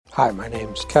Hi, my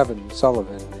name's Kevin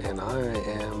Sullivan, and I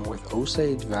am with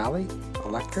Osage Valley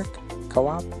Electric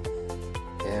Co-op.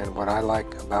 And what I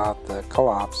like about the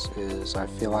co-ops is I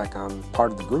feel like I'm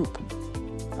part of the group.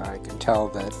 I can tell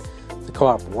that the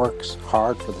co-op works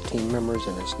hard for the team members,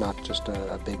 and it's not just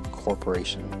a big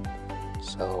corporation.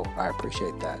 So I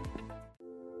appreciate that.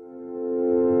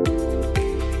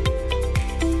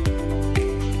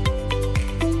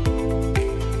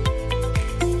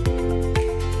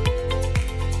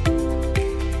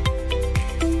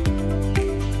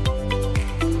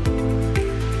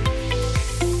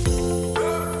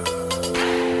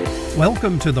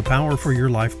 Welcome to the Power for Your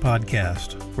Life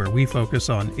podcast, where we focus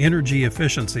on energy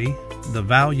efficiency, the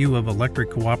value of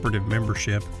electric cooperative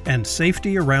membership, and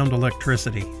safety around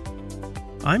electricity.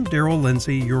 I'm Daryl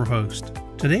Lindsay, your host.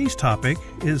 Today's topic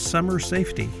is summer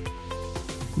safety.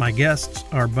 My guests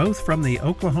are both from the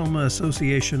Oklahoma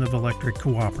Association of Electric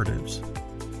Cooperatives.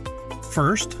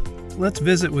 First, let's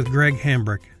visit with Greg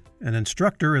Hambrick, an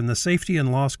instructor in the Safety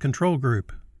and Loss Control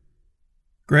Group.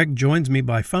 Greg joins me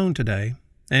by phone today.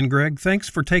 And Greg, thanks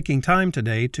for taking time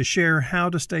today to share how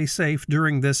to stay safe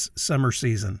during this summer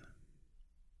season.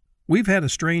 We've had a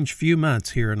strange few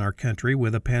months here in our country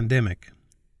with a pandemic.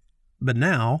 But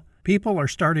now, people are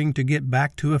starting to get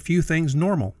back to a few things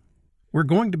normal. We're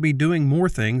going to be doing more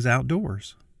things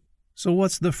outdoors. So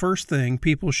what's the first thing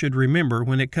people should remember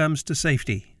when it comes to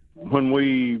safety? When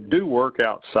we do work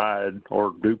outside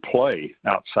or do play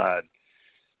outside,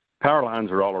 power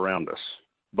lines are all around us,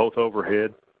 both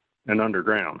overhead and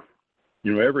underground.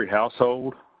 You know, every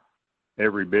household,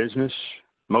 every business,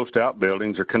 most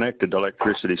outbuildings are connected to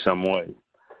electricity some way.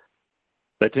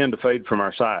 They tend to fade from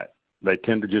our sight. They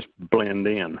tend to just blend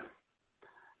in.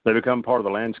 They become part of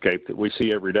the landscape that we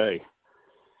see every day.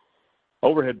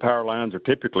 Overhead power lines are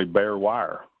typically bare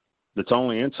wire that's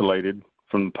only insulated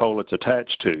from the pole it's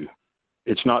attached to.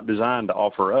 It's not designed to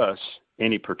offer us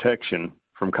any protection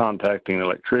from contacting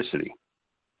electricity.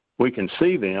 We can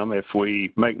see them if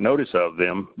we make notice of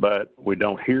them, but we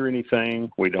don't hear anything,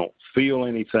 we don't feel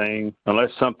anything unless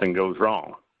something goes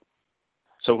wrong.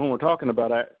 So when we're talking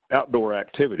about outdoor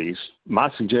activities,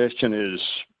 my suggestion is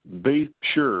be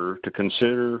sure to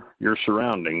consider your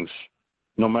surroundings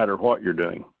no matter what you're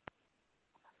doing.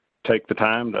 Take the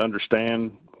time to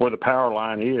understand where the power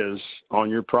line is on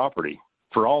your property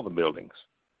for all the buildings.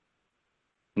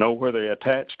 Know where they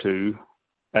attach to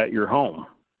at your home.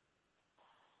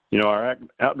 You know, our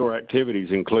outdoor activities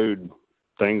include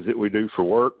things that we do for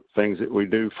work, things that we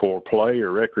do for play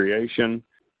or recreation,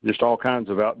 just all kinds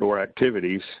of outdoor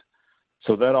activities.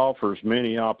 So that offers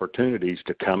many opportunities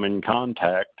to come in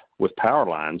contact with power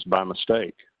lines by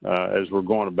mistake as we're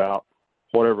going about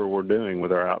whatever we're doing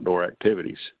with our outdoor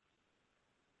activities.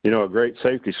 You know, a great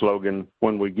safety slogan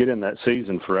when we get in that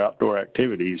season for outdoor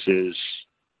activities is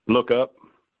look up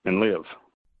and live.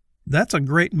 That's a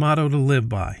great motto to live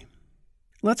by.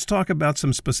 Let's talk about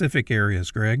some specific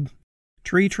areas, Greg.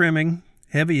 Tree trimming,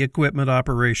 heavy equipment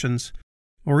operations,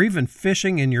 or even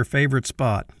fishing in your favorite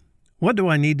spot. What do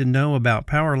I need to know about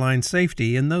power line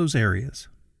safety in those areas?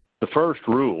 The first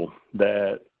rule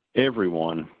that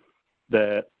everyone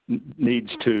that needs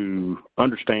to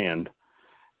understand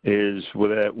is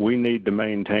that we need to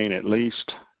maintain at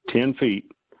least 10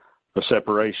 feet of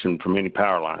separation from any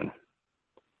power line.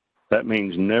 That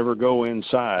means never go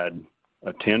inside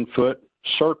a 10-foot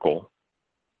circle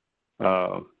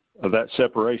of that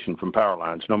separation from power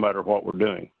lines, no matter what we're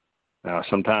doing. Now,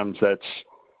 sometimes that's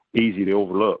easy to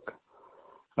overlook.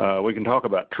 We can talk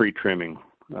about tree trimming.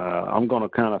 I'm going to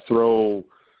kind of throw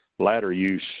ladder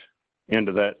use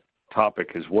into that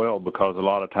topic as well, because a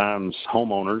lot of times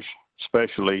homeowners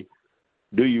especially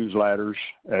do use ladders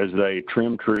as they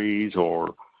trim trees,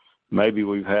 or maybe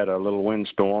we've had a little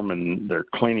windstorm and they're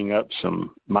cleaning up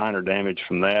some minor damage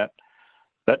from that.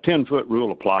 That 10-foot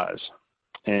rule applies,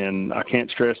 and I can't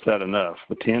stress that enough,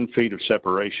 the 10 feet of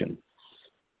separation.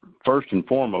 First and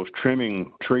foremost,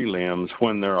 trimming tree limbs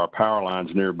when there are power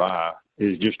lines nearby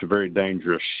is just a very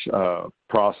dangerous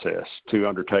process to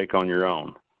undertake on your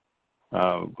own.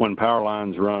 When power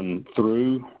lines run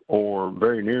through or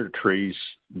very near to trees,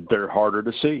 they're harder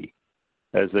to see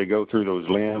as they go through those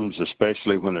limbs,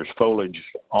 especially when there's foliage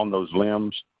on those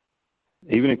limbs.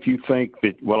 Even if you think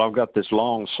that, well, I've got this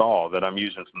long saw that I'm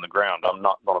using from the ground, I'm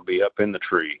not going to be up in the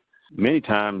tree. Many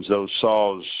times those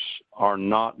saws are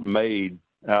not made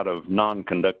out of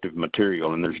non-conductive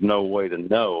material, and there's no way to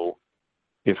know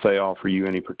if they offer you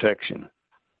any protection.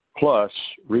 Plus,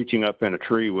 reaching up in a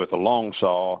tree with a long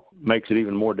saw makes it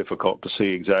even more difficult to see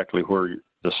exactly where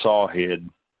the saw head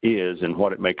is and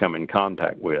what it may come in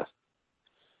contact with.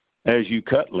 As you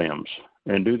cut limbs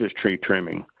and do this tree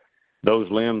trimming, those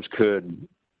limbs could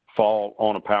fall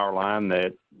on a power line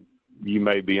that you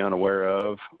may be unaware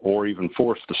of, or even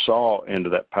force the saw into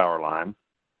that power line.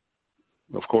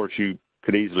 Of course, you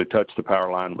could easily touch the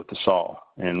power line with the saw,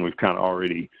 and we've kind of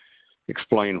already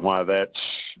explained why that's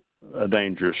a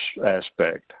dangerous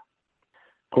aspect.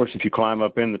 Of course, if you climb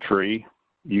up in the tree,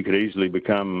 you could easily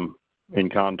become in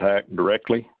contact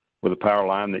directly with a power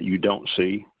line that you don't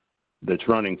see that's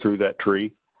running through that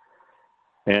tree.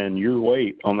 And your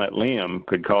weight on that limb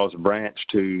could cause a branch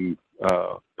to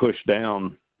push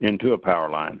down into a power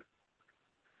line.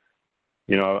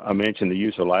 You know, I mentioned the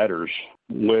use of ladders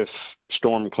with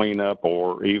storm cleanup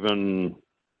or even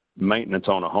maintenance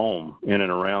on a home in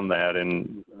and around that,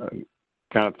 and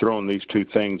kind of throwing these two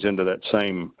things into that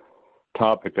same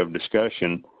topic of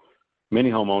discussion.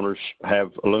 Many homeowners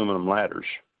have aluminum ladders.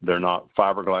 They're not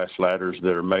fiberglass ladders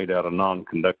that are made out of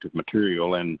non-conductive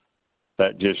material, and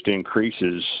that just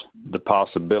increases the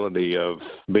possibility of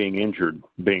being injured,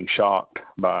 being shocked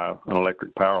by an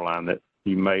electric power line that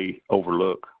you may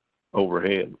overlook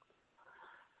overhead.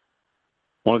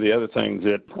 One of the other things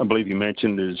that I believe you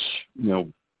mentioned is, you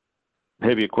know,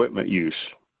 heavy equipment use,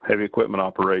 heavy equipment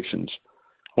operations.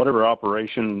 Whatever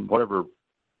operation, whatever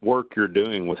work you're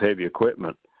doing with heavy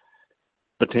equipment,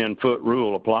 the 10-foot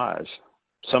rule applies.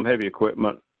 Some heavy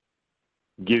equipment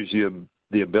gives you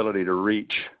the ability to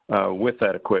reach with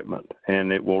that equipment,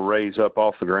 and it will raise up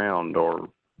off the ground or,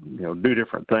 you know, do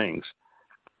different things.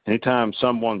 Anytime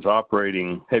someone's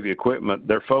operating heavy equipment,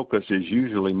 their focus is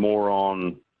usually more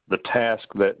on the task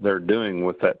that they're doing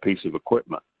with that piece of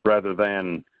equipment rather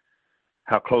than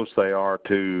how close they are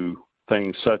to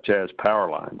things such as power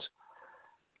lines.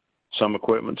 Some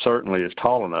equipment certainly is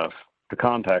tall enough to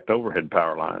contact overhead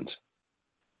power lines.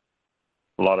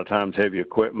 A lot of times heavy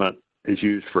equipment is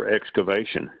used for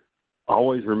excavation.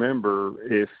 Always remember,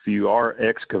 if you are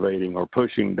excavating or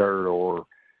pushing dirt or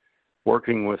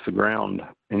working with the ground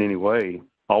in any way,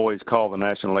 always call the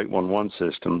National 811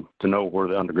 system to know where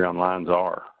the underground lines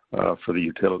are for the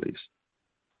utilities.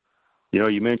 You know,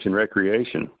 you mentioned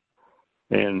recreation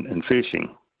and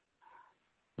fishing.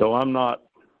 Though I'm not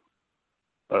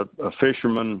a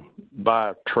fisherman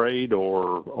by trade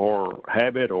or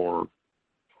habit or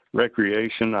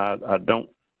recreation, I don't,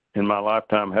 in my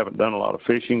lifetime, haven't done a lot of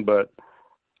fishing, but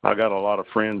I got a lot of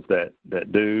friends that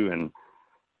do, and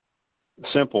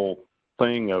simple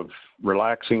thing of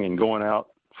relaxing and going out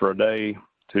for a day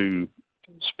to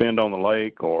spend on the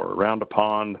lake or around a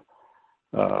pond,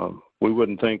 we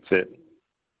wouldn't think that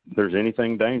there's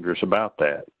anything dangerous about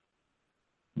that.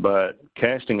 But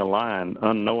casting a line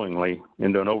unknowingly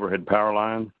into an overhead power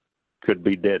line could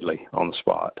be deadly on the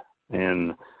spot.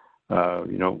 And,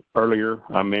 you know, earlier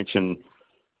I mentioned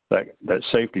that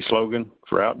safety slogan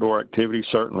for outdoor activity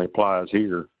certainly applies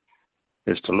here,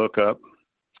 is to look up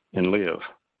and live.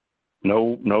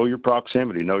 Know your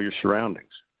proximity, know your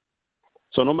surroundings.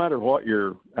 So no matter what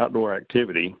your outdoor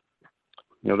activity,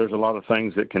 you know, there's a lot of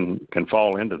things that can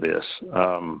fall into this.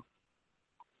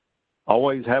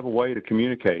 Always have a way to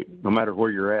communicate, no matter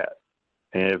where you're at,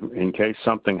 and in case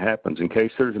something happens, in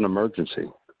case there's an emergency.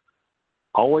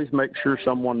 Always make sure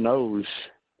someone knows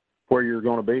where you're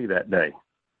going to be that day.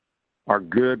 Are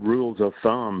good rules of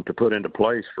thumb to put into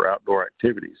place for outdoor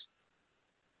activities.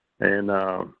 And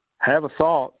have a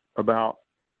thought about,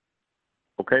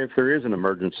 okay, if there is an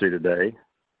emergency today,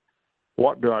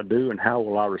 what do I do and how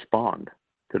will I respond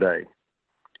today?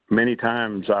 Many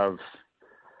times I've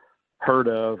heard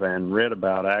of and read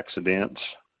about accidents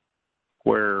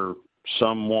where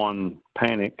someone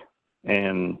panicked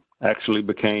and actually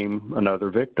became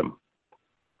another victim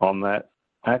on that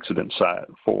accident site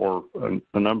for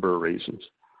a number of reasons.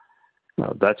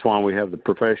 That's why we have the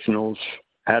professionals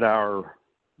at our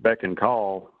beck and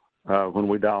call when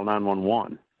we dial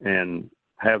 911 and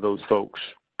have those folks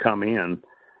come in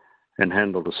and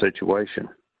handle the situation.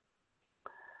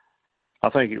 I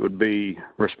think it would be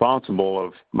responsible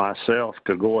of myself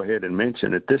to go ahead and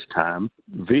mention at this time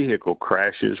vehicle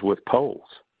crashes with poles.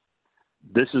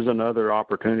 This is another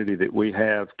opportunity that we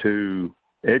have to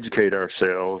educate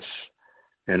ourselves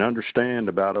and understand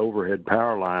about overhead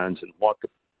power lines and what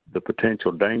the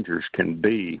potential dangers can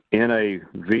be in a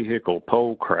vehicle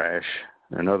pole crash.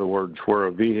 In other words, where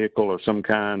a vehicle of some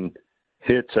kind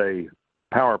hits a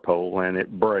power pole and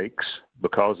it breaks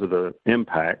because of the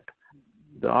impact.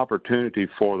 The opportunity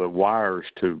for the wires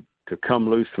to come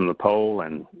loose from the pole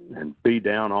and be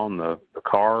down on the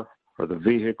car or the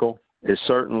vehicle is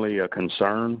certainly a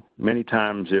concern. Many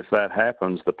times if that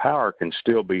happens, the power can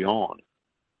still be on,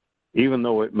 even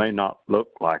though it may not look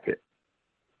like it.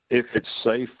 If it's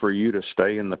safe for you to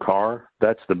stay in the car,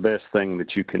 that's the best thing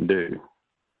that you can do.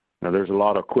 Now, there's a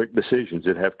lot of quick decisions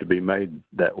that have to be made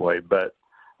that way, but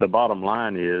the bottom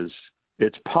line is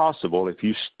it's possible if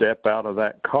you step out of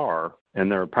that car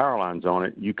and there are power lines on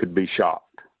it, you could be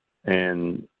shocked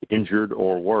and injured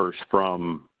or worse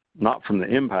not from the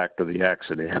impact of the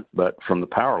accident, but from the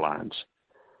power lines.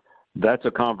 That's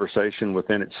a conversation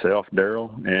within itself,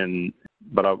 Daryl,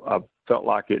 but I felt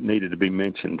like it needed to be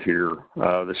mentioned here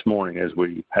this morning as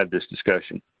we had this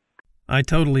discussion. I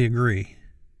totally agree.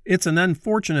 It's an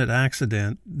unfortunate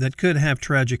accident that could have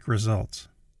tragic results,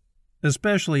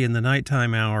 especially in the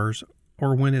nighttime hours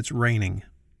or when it's raining.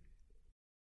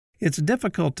 It's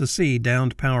difficult to see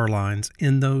downed power lines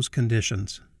in those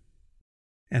conditions.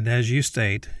 And as you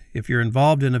state, if you're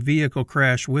involved in a vehicle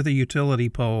crash with a utility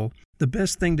pole, the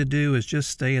best thing to do is just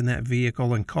stay in that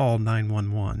vehicle and call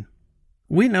 911.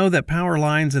 We know that power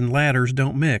lines and ladders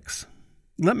don't mix.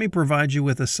 Let me provide you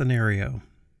with a scenario.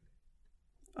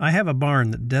 I have a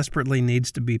barn that desperately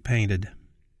needs to be painted.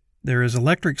 There is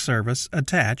electric service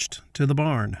attached to the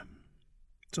barn.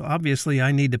 So obviously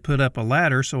I need to put up a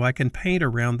ladder so I can paint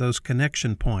around those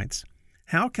connection points.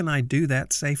 How can I do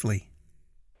that safely?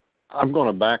 I'm going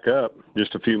to back up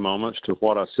just a few moments to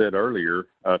what I said earlier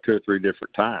 2 or 3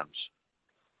 different times.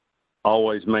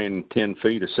 Always maintain 10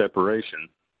 feet of separation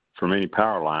from any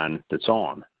power line that's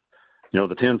on. The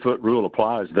 10-foot rule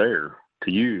applies there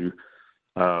to you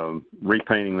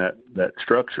repainting that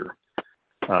structure.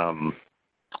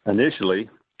 Initially,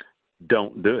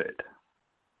 don't do it.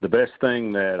 The best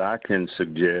thing that I can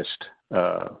suggest,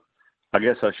 I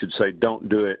guess I should say, don't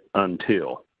do it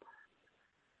until.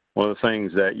 One of the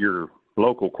things that your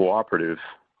local cooperative,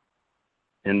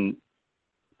 in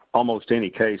almost any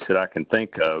case that I can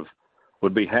think of,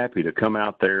 would be happy to come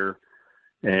out there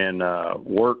and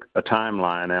work a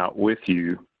timeline out with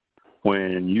you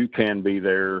when you can be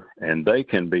there and they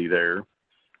can be there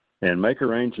and make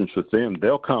arrangements with them.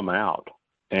 They'll come out,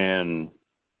 and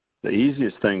the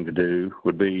easiest thing to do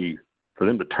would be for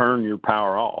them to turn your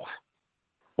power off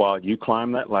while you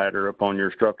climb that ladder up on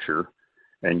your structure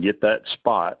and get that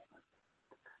spot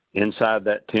inside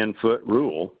that 10-foot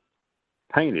rule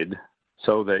painted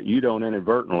so that you don't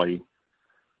inadvertently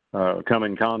come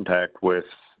in contact with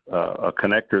a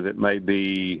connector that may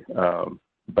be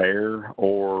bare,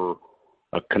 or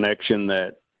a connection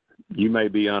that you may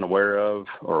be unaware of,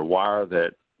 or a wire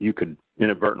that you could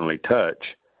inadvertently touch.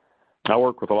 I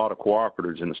work with a lot of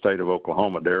cooperatives in the state of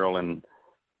Oklahoma, Daryl, and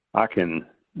I can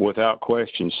without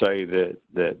question say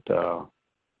that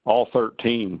all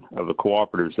 13 of the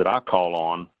cooperatives that I call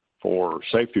on for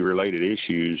safety-related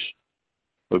issues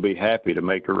would be happy to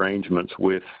make arrangements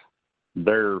with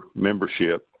their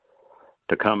membership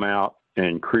to come out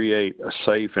and create a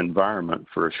safe environment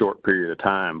for a short period of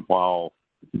time while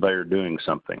they're doing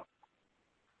something.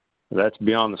 That's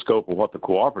beyond the scope of what the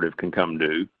cooperative can come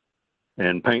do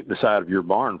and paint the side of your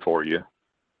barn for you,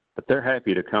 but they're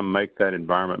happy to come make that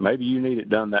environment. Maybe you need it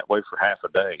done that way for half a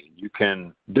day. You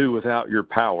can do without your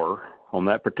power on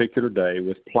that particular day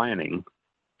with planning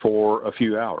for a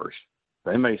few hours.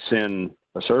 They may send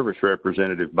a service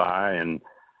representative by and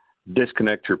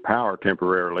disconnect your power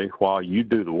temporarily while you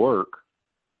do the work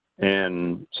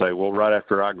and say, well, right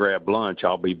after I grab lunch,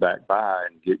 I'll be back by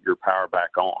and get your power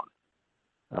back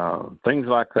on. Things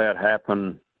like that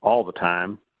happen all the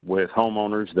time with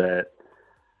homeowners that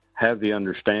have the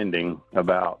understanding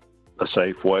about a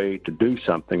safe way to do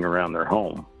something around their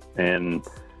home. And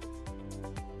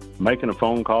making a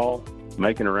phone call,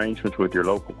 making arrangements with your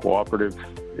local cooperative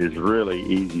is really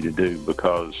easy to do,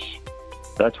 because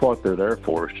that's what they're there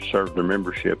for, is to serve their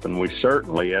membership. And we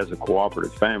certainly, as a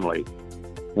cooperative family,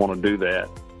 want to do that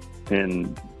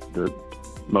in the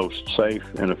most safe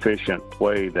and efficient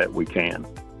way that we can.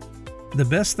 The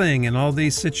best thing in all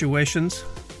these situations,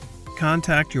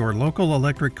 contact your local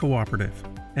electric cooperative,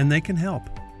 and they can help.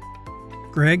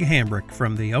 Greg Hambrick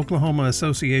from the Oklahoma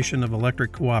Association of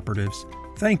Electric Cooperatives,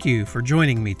 thank you for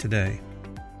joining me today.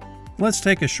 Let's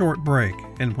take a short break,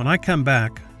 and when I come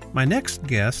back, my next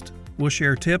guest will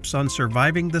share tips on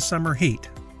surviving the summer heat.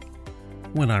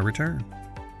 When I return.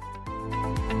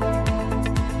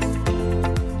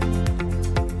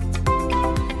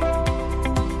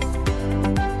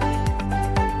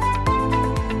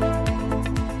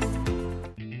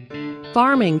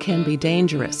 Farming can be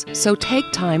dangerous, so take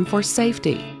time for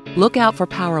safety. Look out for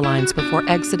power lines before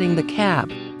exiting the cab,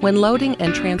 when loading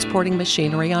and transporting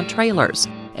machinery on trailers,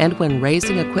 and when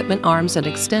raising equipment arms and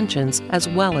extensions, as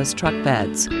well as truck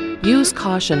beds. Use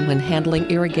caution when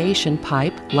handling irrigation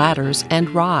pipe, ladders, and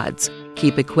rods.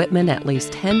 Keep equipment at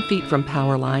least 10 feet from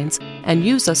power lines, and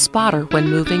use a spotter when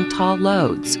moving tall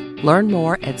loads. Learn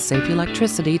more at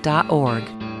safeelectricity.org.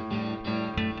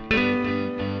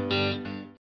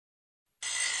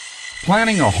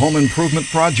 Planning a home improvement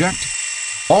project?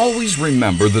 Always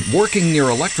remember that working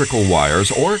near electrical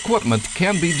wires or equipment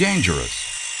can be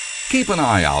dangerous. Keep an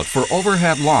eye out for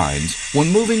overhead lines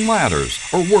when moving ladders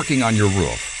or working on your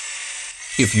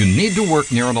roof. If you need to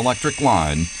work near an electric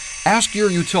line, ask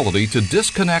your utility to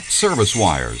disconnect service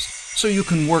wires so you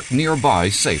can work nearby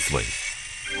safely.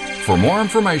 For more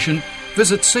information,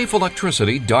 visit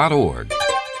safeelectricity.org.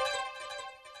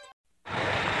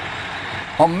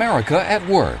 America at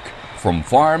Work. From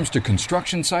farms to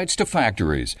construction sites to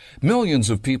factories, millions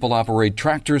of people operate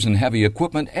tractors and heavy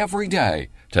equipment every day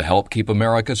to help keep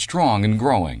America strong and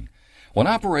growing. When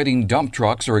operating dump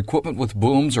trucks or equipment with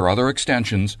booms or other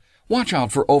extensions, watch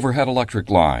out for overhead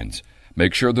electric lines.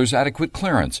 Make sure there's adequate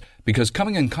clearance, because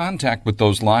coming in contact with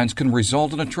those lines can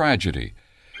result in a tragedy.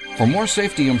 For more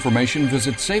safety information,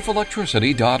 visit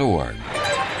safeelectricity.org.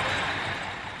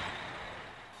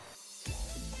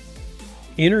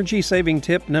 Energy saving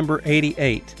tip number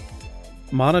 88.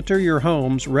 Monitor your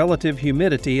home's relative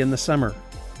humidity in the summer.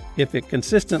 If it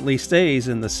consistently stays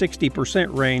in the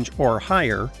 60% range or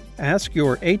higher, ask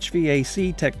your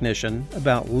HVAC technician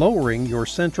about lowering your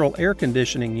central air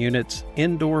conditioning unit's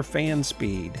indoor fan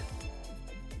speed.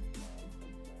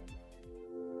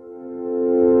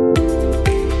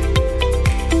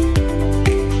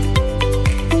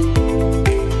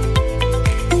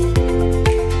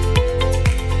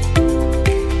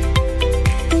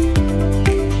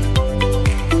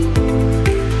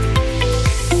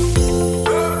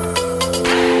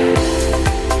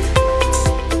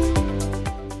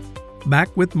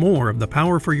 Back with more of the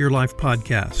Power for Your Life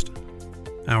podcast.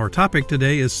 Our topic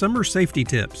today is summer safety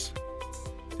tips.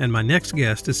 And my next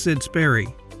guest is Sid Sperry.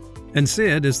 And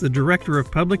Sid is the Director of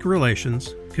Public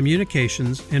Relations,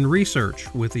 Communications, and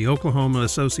Research with the Oklahoma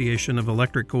Association of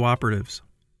Electric Cooperatives.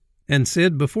 And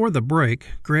Sid, before the break,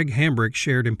 Greg Hambrick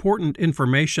shared important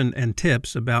information and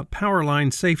tips about power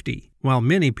line safety while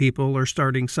many people are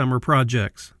starting summer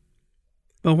projects.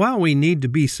 But while we need to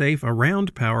be safe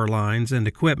around power lines and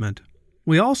equipment,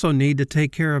 we also need to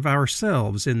take care of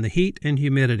ourselves in the heat and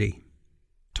humidity.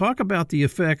 Talk about the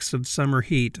effects of summer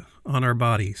heat on our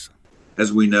bodies.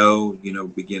 As we know,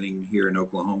 beginning here in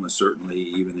Oklahoma, certainly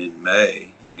even in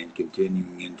May and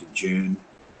continuing into June,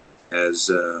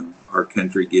 as our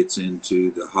country gets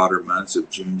into the hotter months of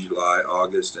June, July,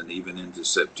 August, and even into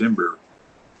September,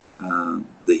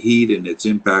 the heat and its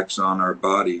impacts on our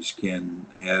bodies can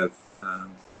have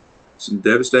some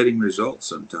devastating results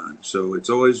sometimes. So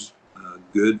it's always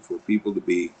good for people to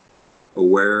be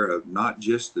aware of not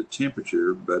just the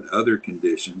temperature, but other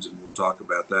conditions, and we'll talk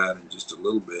about that in just a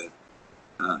little bit,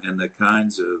 and the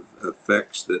kinds of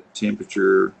effects that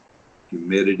temperature,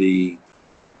 humidity,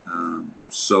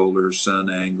 solar, sun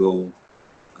angle,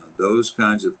 those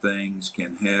kinds of things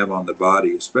can have on the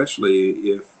body, especially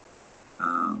if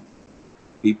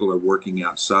people are working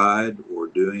outside or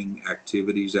doing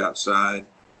activities outside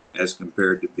as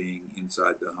compared to being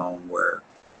inside the home where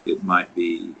it might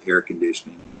be air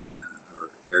conditioning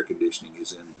or air conditioning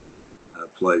is in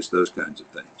place, those kinds of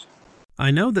things.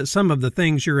 I know that some of the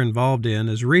things you're involved in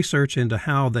is research into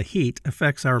how the heat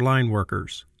affects our line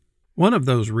workers. One of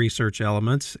those research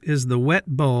elements is the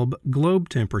wet bulb globe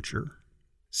temperature.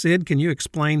 Sid, can you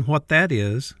explain what that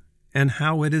is and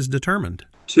how it is determined?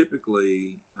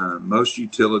 Typically, most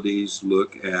utilities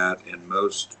look at, and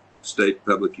most state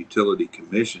public utility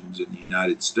commissions in the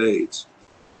United States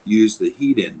use the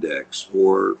heat index,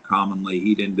 or commonly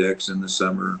heat index in the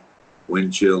summer,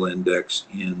 wind chill index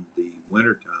in the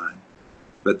wintertime.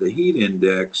 But the heat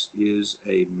index is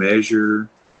a measure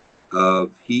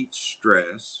of heat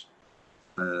stress.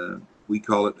 We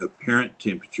call it apparent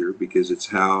temperature because it's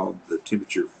how the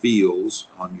temperature feels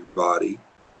on your body.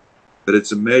 But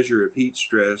it's a measure of heat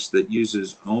stress that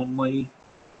uses only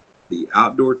the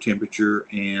outdoor temperature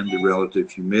and the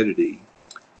relative humidity.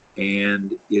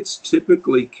 And it's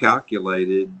typically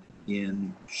calculated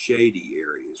in shady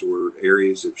areas or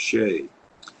areas of shade.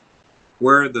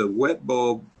 Where the wet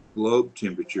bulb globe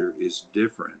temperature is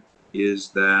different is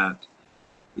that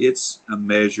it's a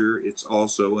measure, it's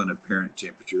also an apparent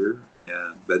temperature,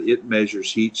 but it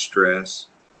measures heat stress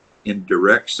in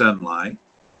direct sunlight,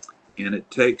 and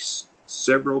it takes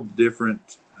several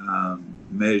different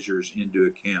measures into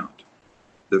account.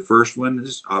 The first one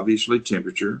is obviously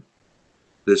temperature.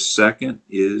 The second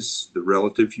is the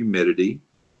relative humidity.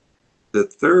 The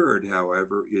third,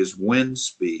 however, is wind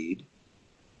speed.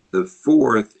 The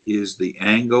fourth is the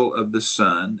angle of the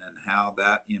sun and how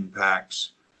that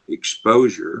impacts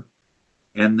exposure.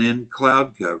 And then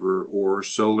cloud cover or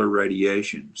solar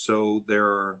radiation. So there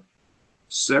are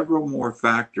several more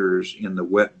factors in the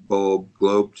wet bulb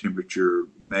globe temperature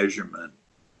measurement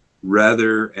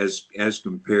rather as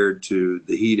compared to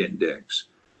the heat index.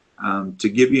 To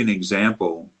give you an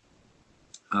example,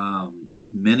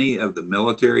 many of the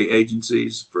military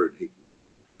agencies, for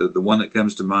the one that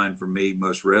comes to mind for me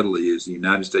most readily is the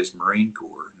United States Marine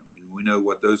Corps. I mean, we know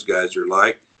what those guys are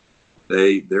like.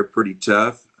 They're pretty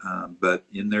tough, but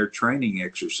in their training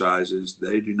exercises,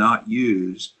 they do not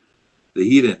use the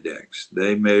heat index.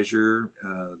 They measure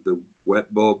the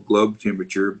wet bulb globe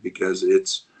temperature because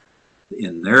it's,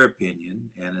 in their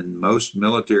opinion, and in most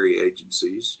military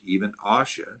agencies, even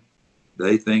OSHA,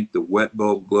 they think the wet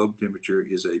bulb globe temperature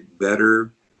is a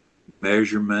better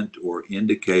measurement or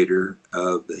indicator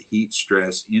of the heat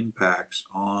stress impacts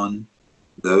on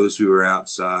those who are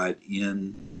outside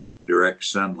in direct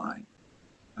sunlight.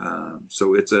 So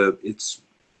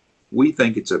we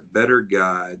think it's a better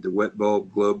guide. The wet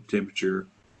bulb globe temperature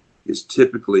is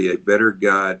typically a better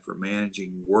guide for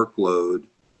managing workload,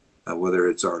 whether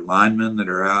it's our linemen that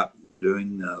are out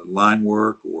doing line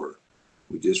work, or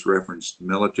we just referenced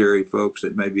military folks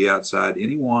that may be outside.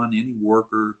 Any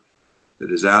worker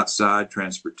that is outside,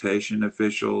 transportation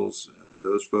officials,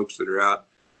 those folks that are out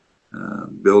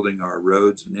building our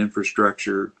roads and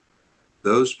infrastructure,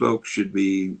 those folks should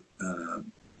be,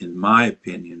 in my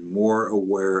opinion, more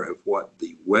aware of what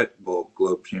the wet bulb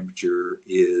globe temperature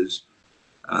is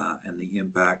and the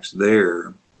impacts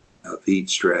there of heat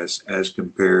stress as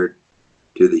compared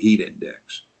to the heat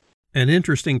index. An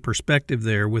interesting perspective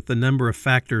there with the number of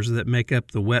factors that make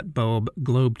up the wet bulb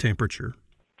globe temperature.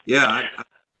 Yeah, I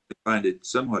find it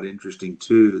somewhat interesting,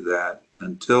 too, that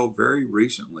until very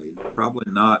recently, probably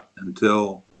not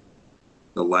until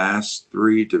the last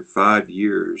 3 to 5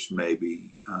 years,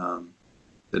 maybe,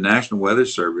 the National Weather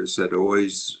Service had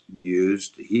always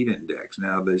used heat index.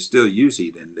 Now, they still use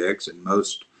heat index, and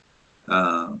most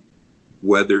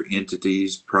weather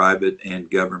entities, private and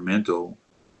governmental,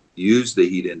 use the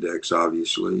heat index,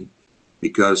 obviously,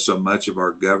 because so much of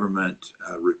our government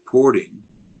reporting,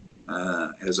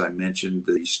 as I mentioned,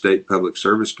 the state public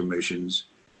service commissions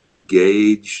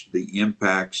gauge the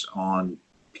impacts on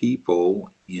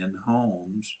people in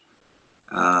homes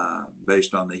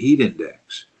based on the heat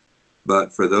index.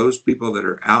 But for those people that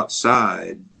are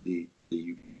outside, the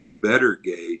better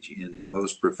gauge, in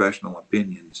most professional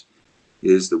opinions,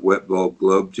 is the wet bulb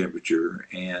globe temperature.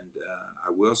 And I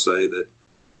will say that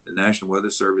the National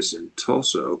Weather Service in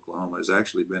Tulsa, Oklahoma, has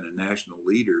actually been a national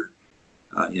leader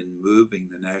in moving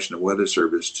the National Weather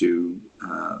Service to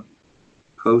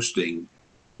posting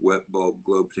wet bulb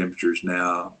globe temperatures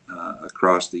now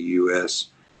across the U.S.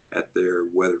 at their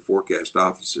weather forecast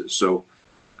offices. So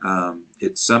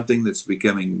it's something that's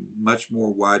becoming much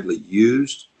more widely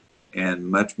used and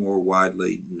much more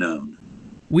widely known.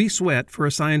 We sweat for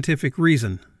a scientific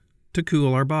reason, to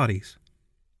cool our bodies.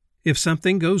 If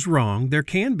something goes wrong, there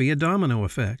can be a domino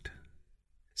effect.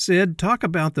 Sid, talk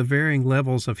about the varying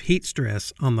levels of heat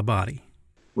stress on the body.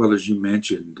 Well, as you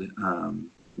mentioned,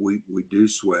 we do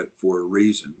sweat for a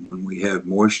reason. When we have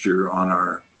moisture on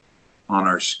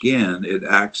our skin, it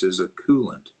acts as a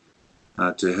coolant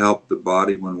to help the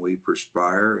body when we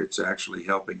perspire. It's actually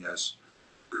helping us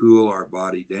cool our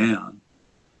body down.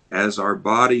 As our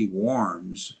body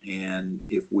warms, and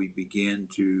if we begin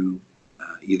to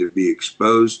either be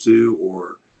exposed to,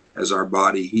 or as our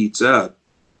body heats up,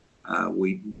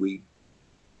 we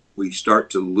start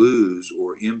to lose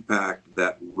or impact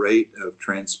that rate of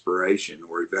transpiration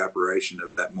or evaporation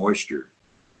of that moisture.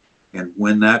 And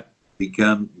when that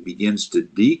begins to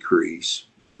decrease,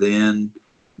 then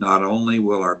not only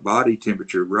will our body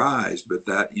temperature rise, but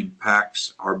that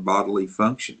impacts our bodily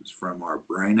functions, from our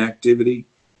brain activity,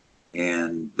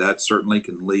 and that certainly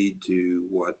can lead to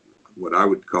what I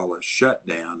would call a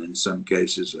shutdown in some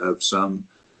cases of some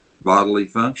bodily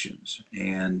functions.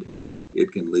 And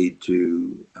it can lead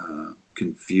to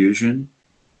confusion.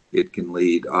 It can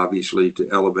lead, obviously, to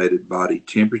elevated body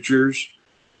temperatures.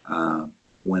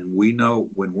 When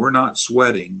we're not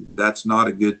sweating, that's not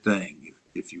a good thing,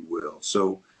 if you will.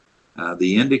 So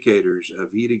the indicators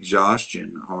of heat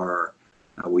exhaustion are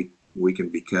we can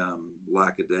become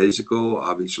lackadaisical,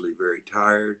 obviously very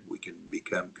tired. We can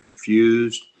become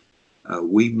confused.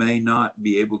 We may not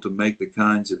be able to make the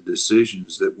kinds of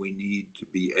decisions that we need to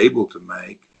be able to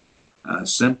make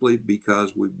simply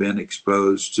because we've been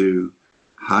exposed to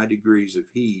high degrees of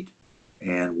heat,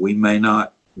 and we may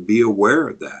not be aware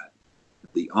of that.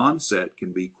 The onset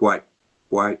can be quite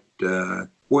quick.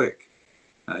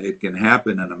 It can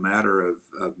happen in a matter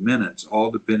of minutes, all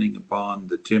depending upon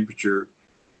the temperature,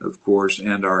 of course,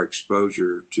 and our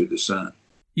exposure to the sun.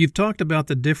 You've talked about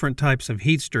the different types of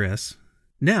heat stress.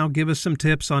 Now give us some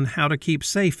tips on how to keep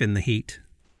safe in the heat.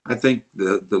 I think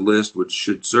the list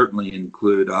should certainly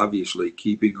include, obviously,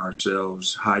 keeping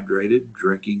ourselves hydrated,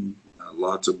 drinking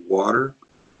lots of water,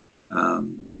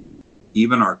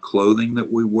 even our clothing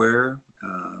that we wear.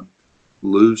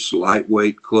 Loose,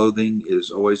 lightweight clothing is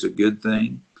always a good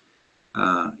thing.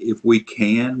 If we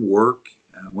can work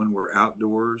when we're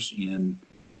outdoors in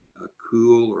a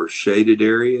cool or shaded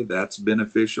area, that's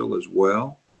beneficial as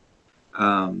well.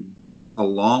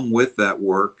 Along with that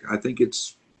work, I think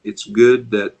it's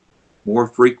good that more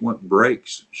frequent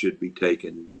breaks should be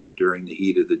taken during the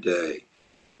heat of the day.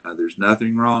 There's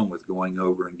nothing wrong with going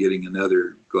over and getting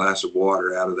another glass of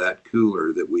water out of that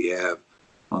cooler that we have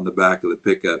on the back of the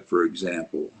pickup, for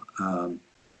example.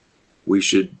 We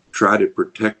should try to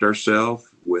protect ourselves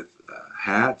with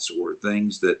hats or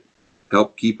things that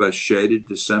help keep us shaded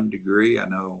to some degree. I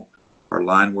know our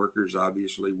line workers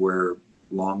obviously wear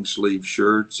long sleeve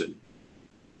shirts and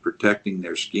protecting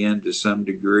their skin to some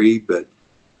degree, but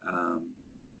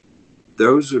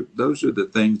those are the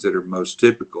things that are most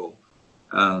typical.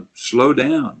 Slow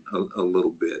down a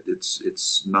little bit.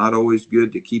 It's not always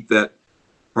good to keep that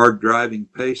hard driving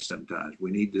pace. Sometimes we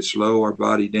need to slow our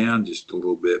body down just a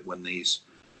little bit when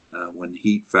when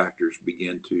heat factors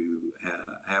begin to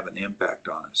have an impact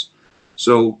on us.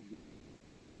 So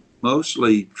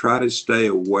mostly try to stay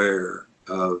aware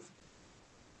of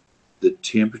the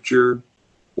temperature,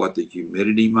 what the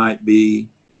humidity might be,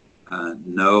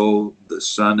 know the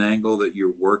sun angle that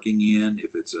you're working in.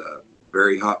 If it's a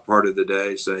very hot part of the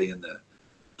day, say in the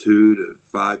 2 to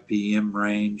 5 p.m.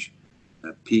 range,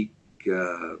 peak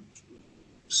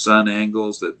sun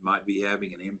angles that might be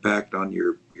having an impact on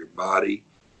your body.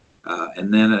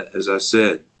 And then, as I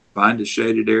said, find a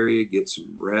shaded area, get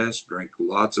some rest, drink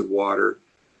lots of water,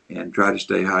 and try to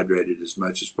stay hydrated as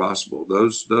much as possible.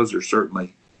 Those are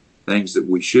certainly things that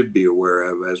we should be aware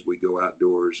of as we go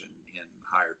outdoors in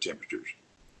higher temperatures.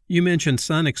 You mentioned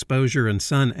sun exposure and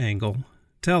sun angle.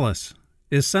 Tell us,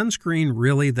 is sunscreen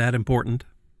really that important?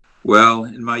 Well,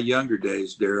 in my younger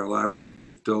days, Daryl, I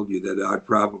told you that I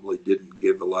probably didn't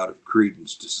give a lot of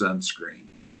credence to sunscreen,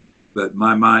 but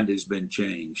my mind has been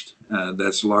changed.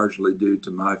 That's largely due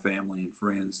to my family and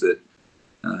friends that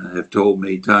have told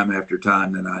me time after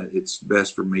time that it's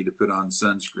best for me to put on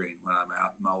sunscreen when I'm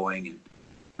out mowing.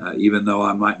 And even though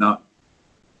I might not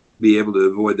be able to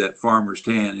avoid that farmer's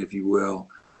tan, if you will,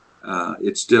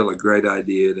 it's still a great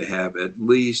idea to have at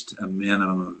least a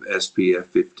minimum of SPF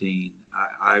 15.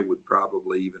 I would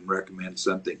probably even recommend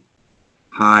something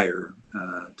higher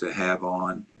to have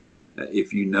on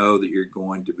if you know that you're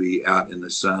going to be out in the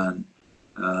sun.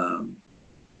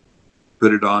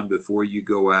 Put it on before you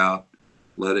go out.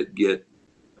 Let it get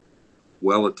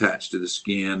well attached to the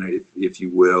skin, if you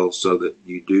will, so that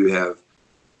you do have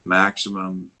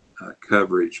maximum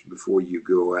coverage before you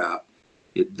go out.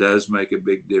 It does make a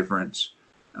big difference.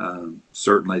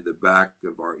 Certainly the back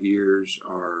of our ears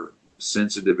are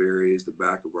sensitive areas, the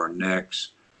back of our necks.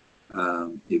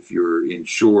 If you're in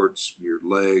shorts, your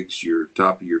legs, your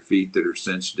top of your feet that are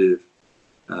sensitive.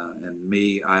 And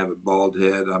me, I have a bald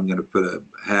head. I'm going to put a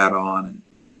hat on and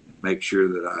make sure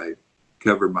that I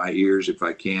cover my ears if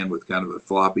I can with kind of a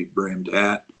floppy brimmed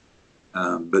hat.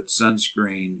 But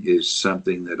sunscreen is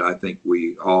something that I think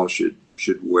we all should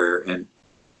wear, and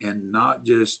not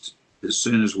just as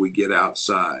soon as we get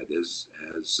outside, as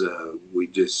we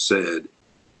just said.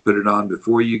 Put it on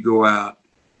before you go out.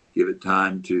 Give it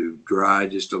time to dry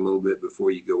just a little bit before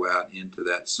you go out into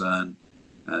that sun,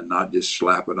 and not just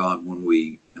slap it on when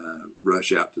we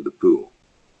rush out to the pool.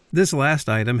 This last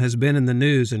item has been in the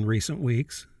news in recent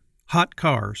weeks. Hot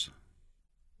cars.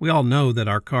 We all know that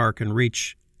our car can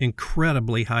reach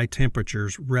incredibly high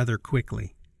temperatures rather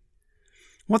quickly.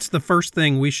 What's the first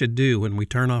thing we should do when we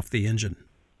turn off the engine?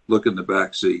 Look in the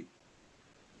back seat.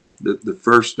 The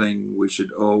first thing we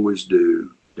should always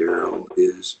do, Daryl,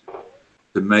 is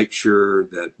to make sure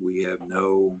that we have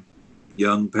no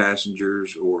young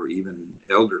passengers or even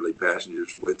elderly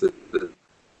passengers with it.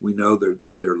 We know their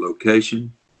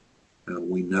location.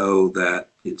 We know that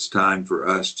it's time for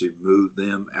us to move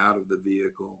them out of the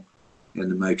vehicle and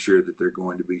to make sure that they're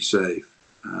going to be safe.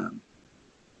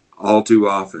 All too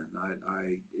often,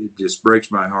 it just breaks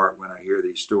my heart when I hear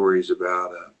these stories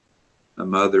about a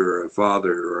mother or a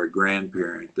father or a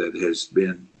grandparent that has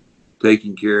been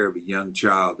taking care of a young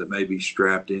child that may be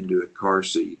strapped into a car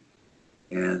seat.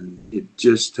 And it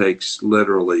just takes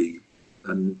literally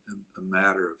a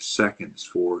matter of seconds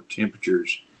for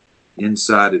temperatures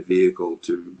inside a vehicle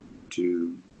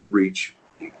to reach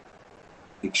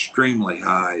extremely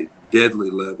high, deadly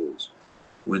levels,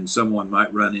 when someone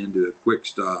might run into a quick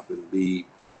stop and be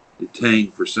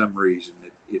detained for some reason.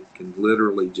 It can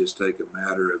literally just take a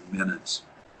matter of minutes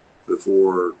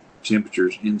before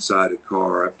temperatures inside a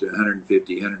car up to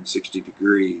 150, 160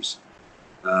 degrees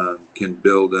can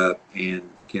build up and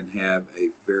can have a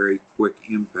very quick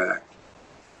impact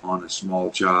on a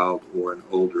small child or an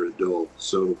older adult.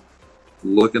 So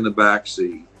look in the back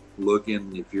seat, look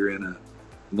in, if you're in a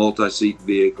multi-seat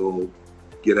vehicle,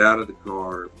 get out of the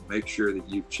car, make sure that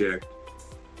you've checked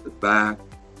the back,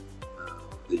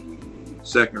 the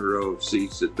second row of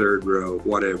seats, the third row,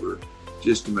 whatever,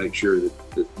 just to make sure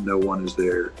that no one is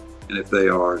there. And if they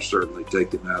are, certainly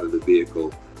take them out of the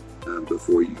vehicle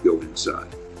before you go inside.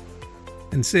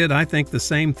 And Sid, I think the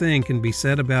same thing can be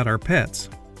said about our pets.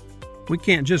 We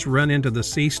can't just run into the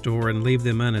C-store and leave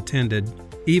them unattended,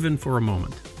 even for a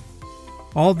moment.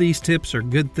 All these tips are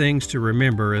good things to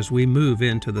remember as we move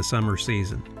into the summer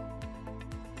season.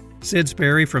 Sid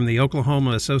Sperry from the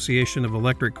Oklahoma Association of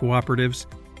Electric Cooperatives,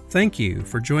 thank you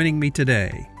for joining me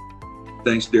today.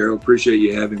 Thanks, Daryl. Appreciate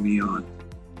you having me on.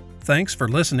 Thanks for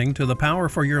listening to the Power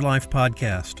for Your Life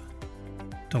podcast.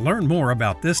 To learn more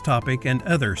about this topic and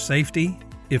other safety,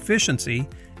 efficiency,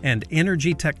 and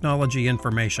energy technology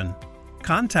information,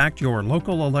 contact your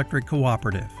local electric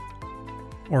cooperative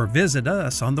or visit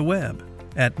us on the web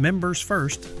at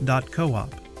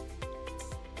membersfirst.coop.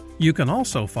 You can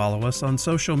also follow us on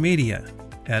social media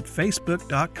at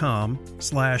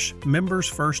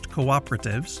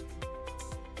facebook.com/membersfirstcooperatives,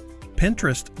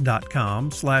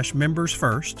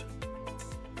 pinterest.com/membersfirst,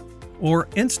 or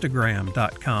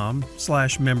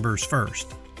instagram.com/membersfirst.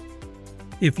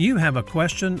 If you have a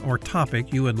question or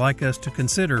topic you would like us to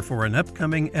consider for an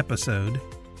upcoming episode,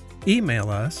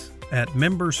 email us at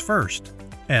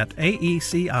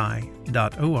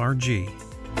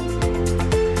membersfirst@aeci.org.